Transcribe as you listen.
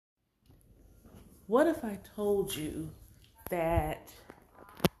What if I told you that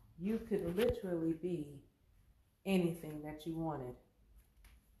you could literally be anything that you wanted?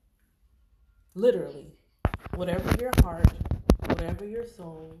 Literally. Whatever your heart, whatever your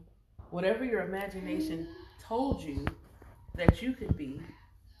soul, whatever your imagination told you that you could be,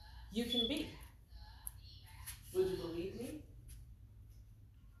 you can be. Would you believe me?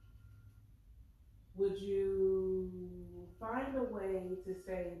 Would you find a way to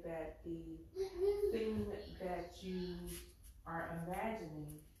say that the thing that you are imagining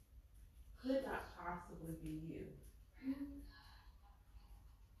could not possibly be you?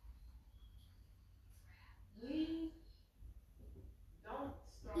 We don't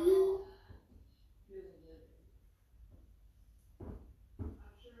start off feeling limited.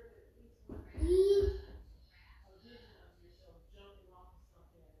 I'm sure that at least one a vision of yourself jumping off of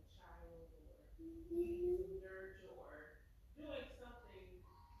something as a child or eating some dirt or doing something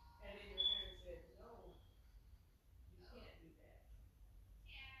and then your parents said, no, you can't do that.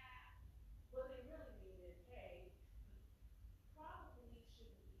 What they really mean is, hey, probably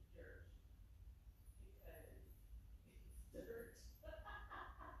shouldn't eat dirt because it's dirt.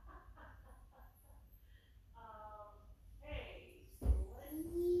 Hey, let's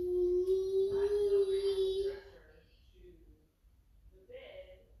not jump from the dresser to the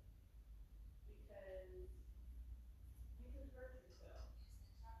bed because you could hurt yourself.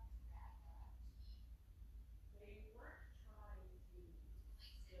 They weren't trying to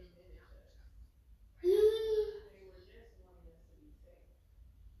diminish us. They were just wanting us to be safe.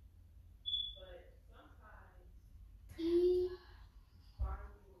 But sometimes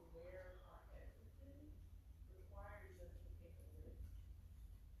finding where our essence is requires us to take a risk.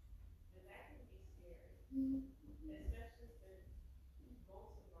 And that can be scary, especially since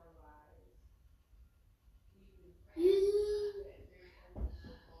most of our lives we've been practicing that there's only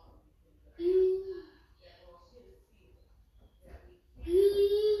so far we can go. That we'll hit a ceiling. That we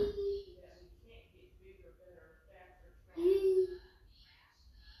can't get bigger, better, faster, stronger.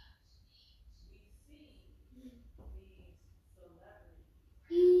 We see these celebrities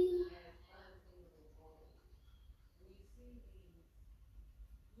as unattainable goals. We see these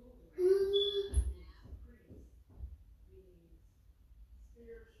gurus, these priests, these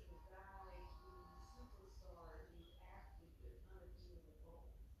spiritual guides, these superstars, these athletes with unattainable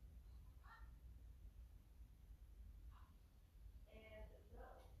goals. And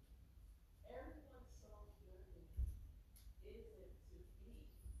no, everyone's sole journey isn't to be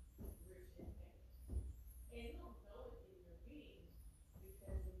rich and famous. And you'll know it in your being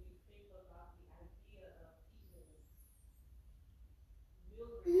because when you think about the idea of people, millions and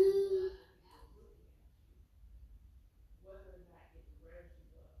millions of people looking at you, whether or not it revs you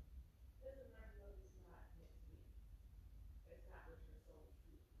up. Doesn't rev you up, it's not meant to be. That's not what your soul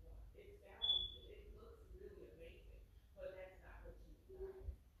truly wants. It sounds good, it looks really amazing, but that's not what you desire.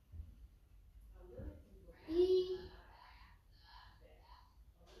 A limiting belief is not that.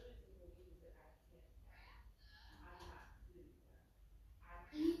 A limiting belief is that I can't have. I'm not good enough. I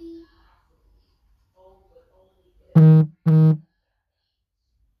can't possibly. Oh, but only if.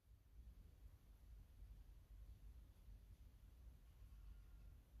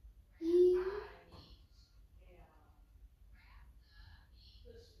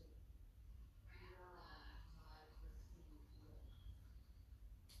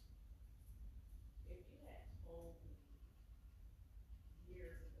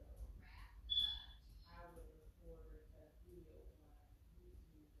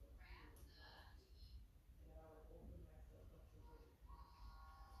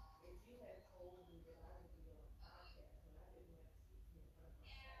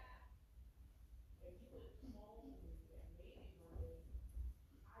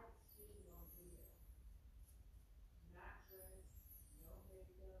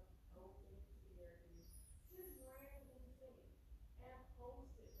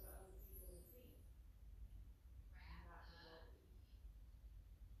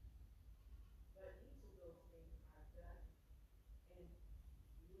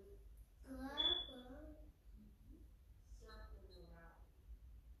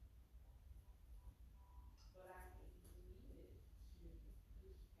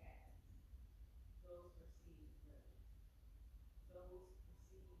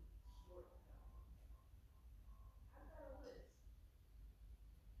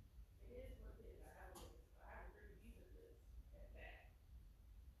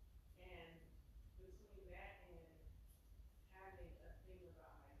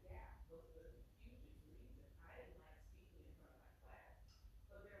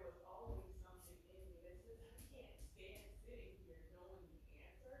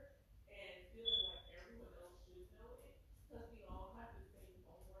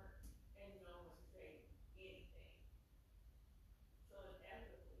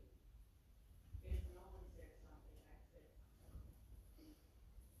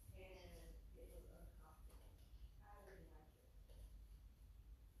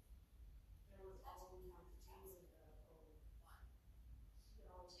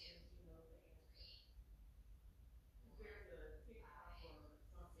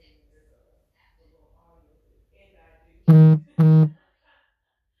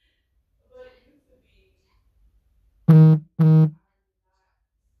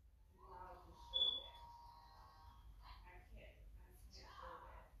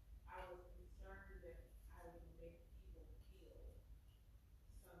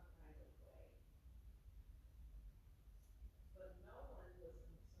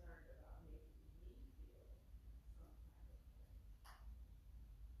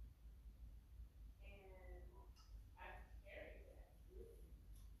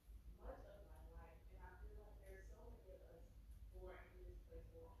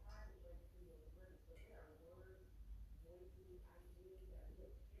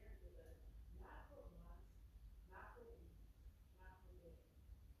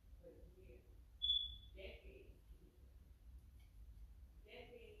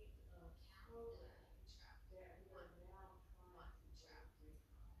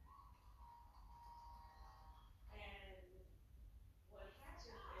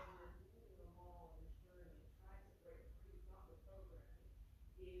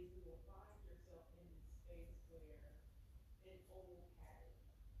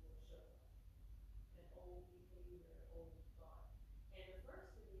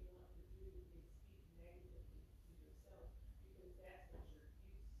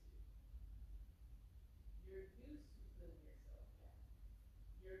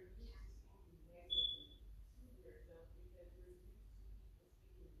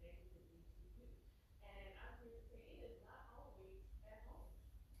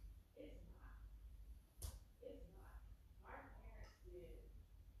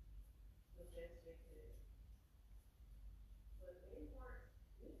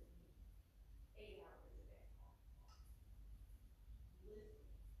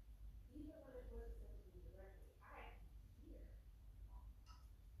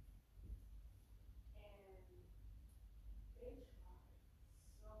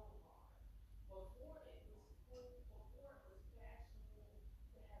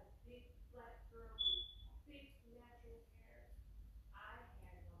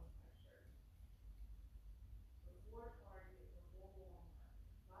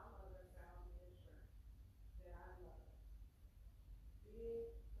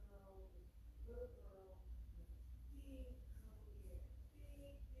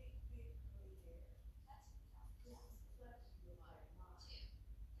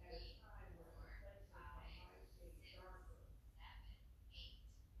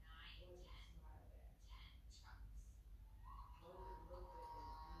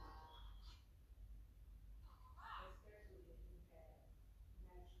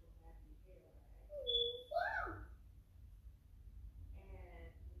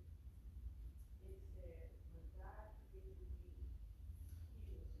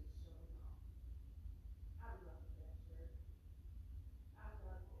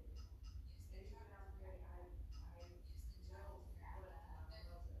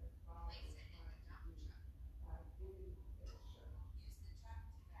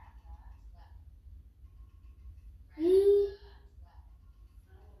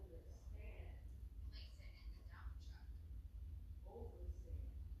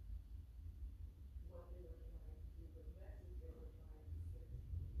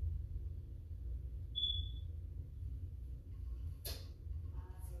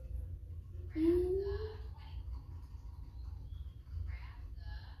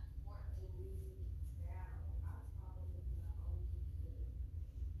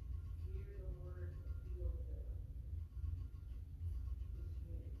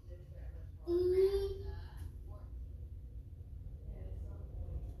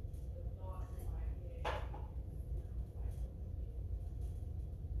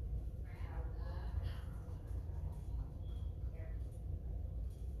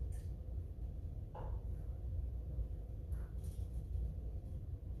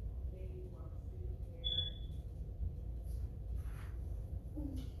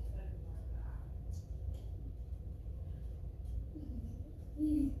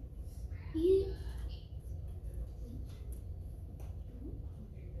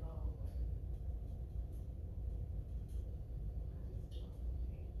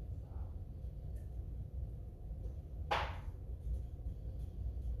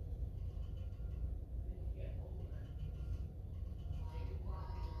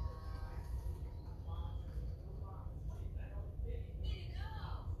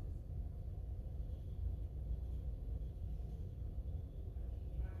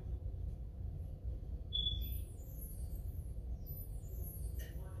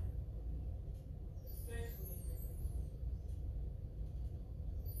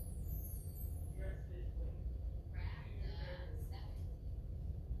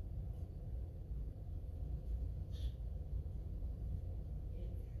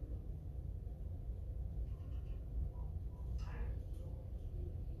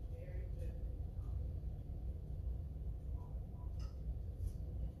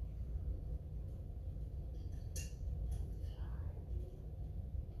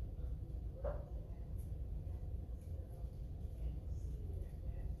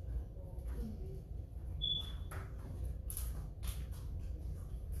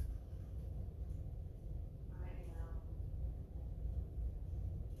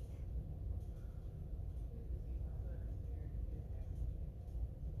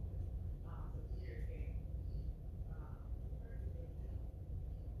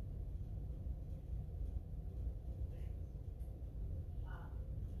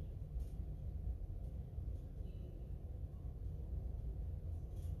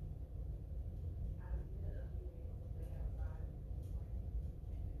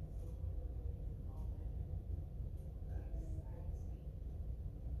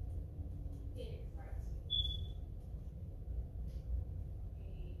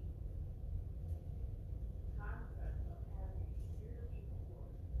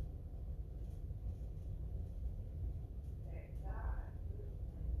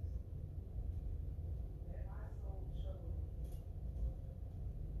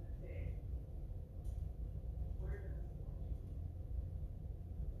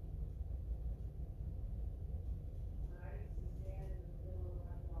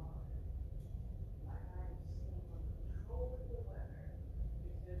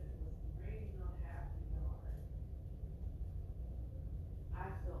 I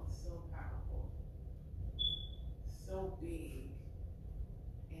felt so powerful, so big.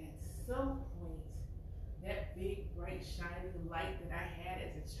 And at some point, that big, bright, shining light that I had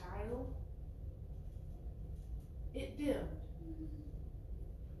as a child, it dimmed.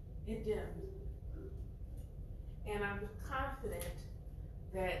 It dimmed. And I'm confident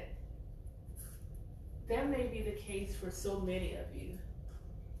that that may be the case for so many of you.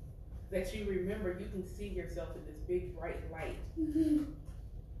 That you remember you can see yourself in this big, bright light,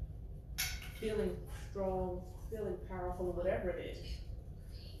 feeling strong, feeling powerful, whatever it is.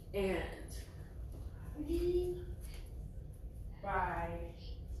 And by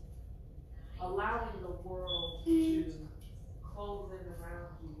allowing the world to close in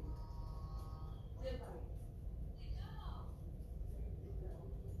around you, live like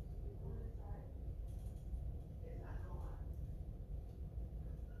it's not gone.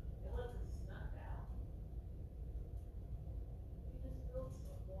 It wasn't snuffed out. You just built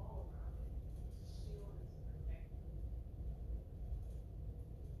a wall around it to shield and to protect you.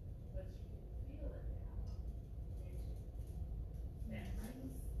 But you can feel it now, can't you? That right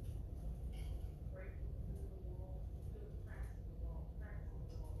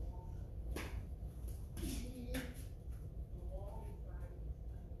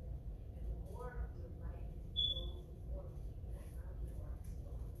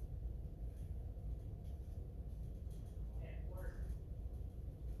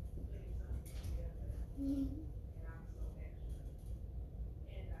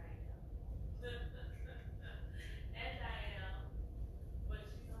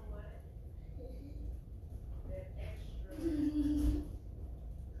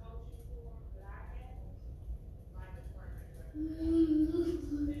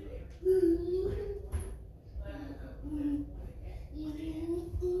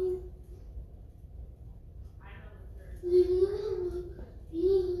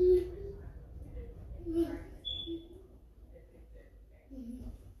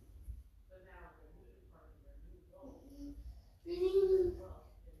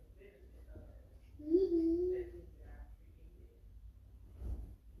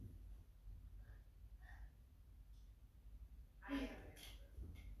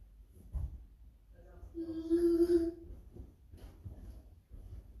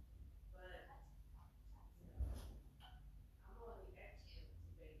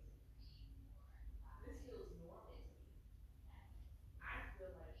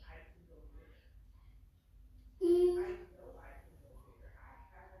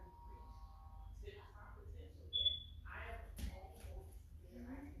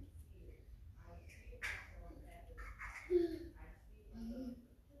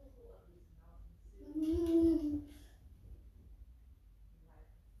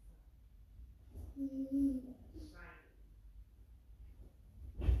shiny.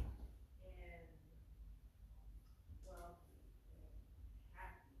 And wealthy and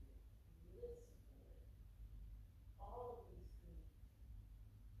happy and blissful and all of these things,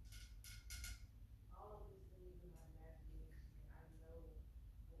 all of these things in my imagination that I know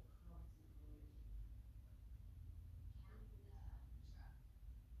will come to fruition.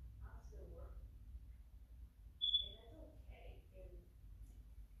 I'm still working, and that's okay.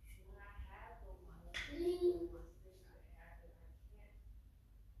 And when I have those moments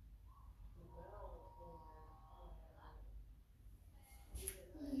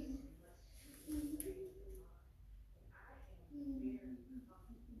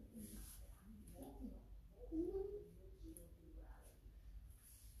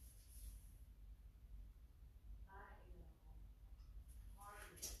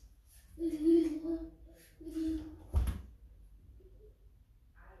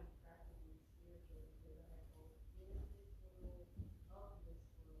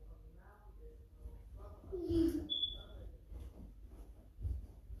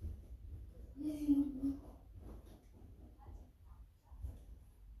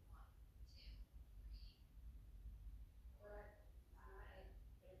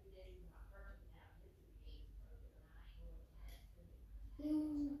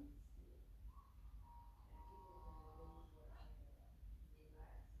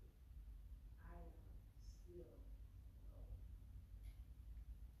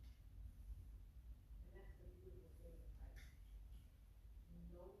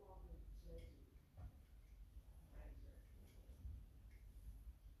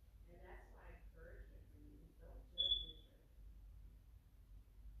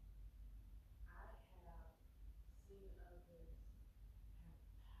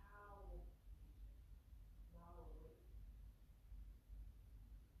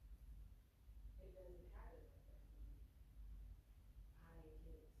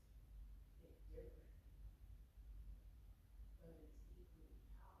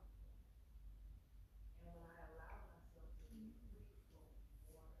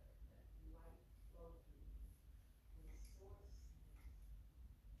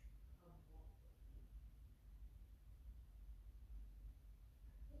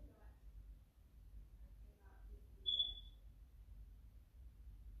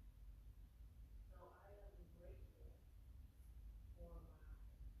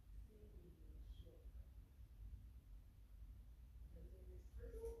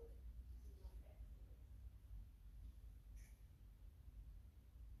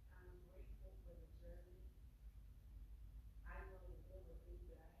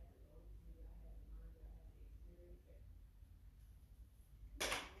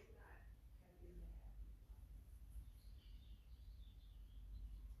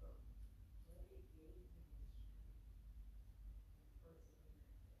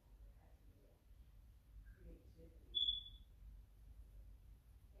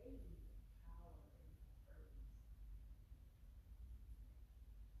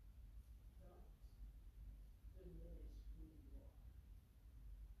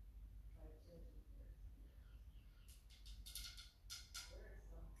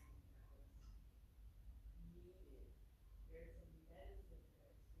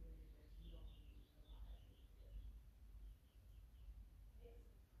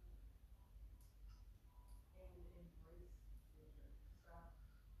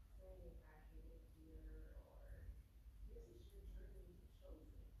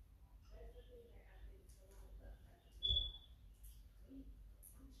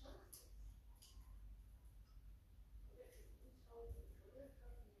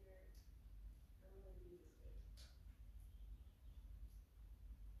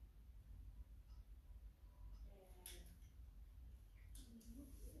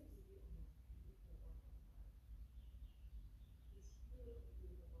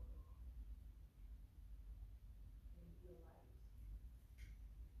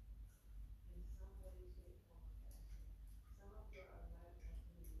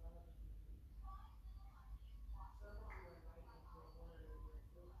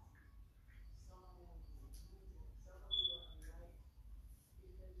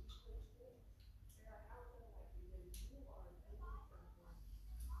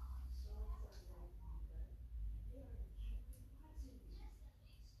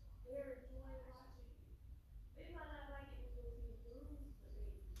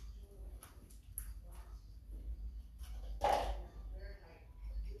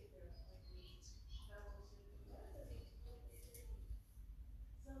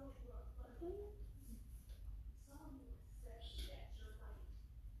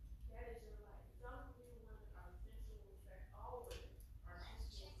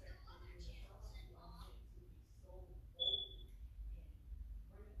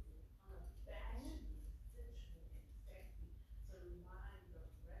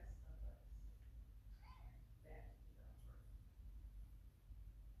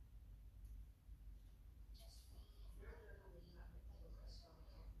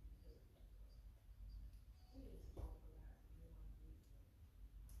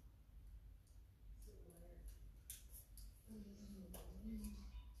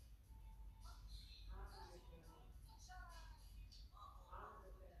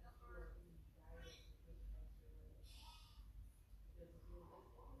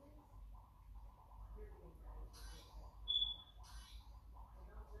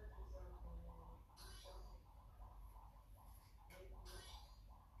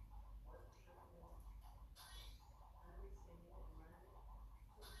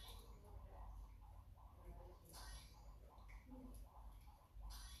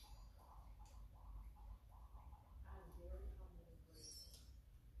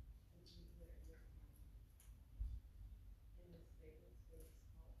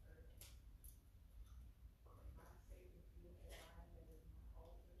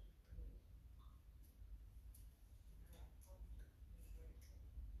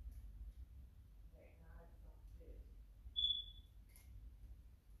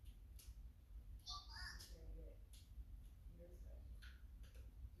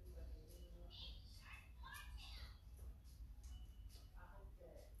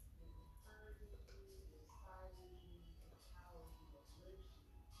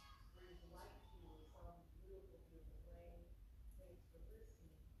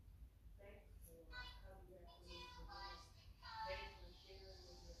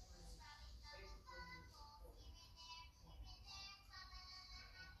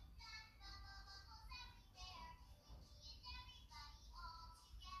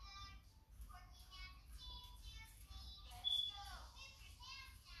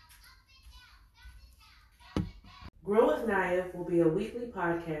Grow with Naya will be a weekly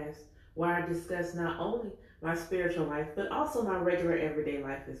podcast where I discuss not only my spiritual life, but also my regular everyday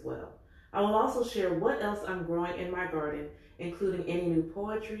life as well. I will also share what else I'm growing in my garden, including any new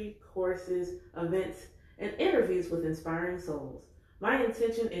poetry, courses, events, and interviews with inspiring souls. My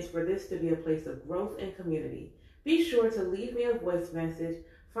intention is for this to be a place of growth and community. Be sure to leave me a voice message.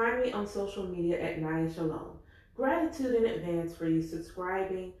 Find me on social media at Naya Shalom. Gratitude in advance for you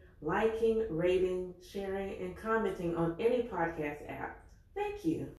subscribing, liking, rating, sharing, and commenting on any podcast app. Thank you.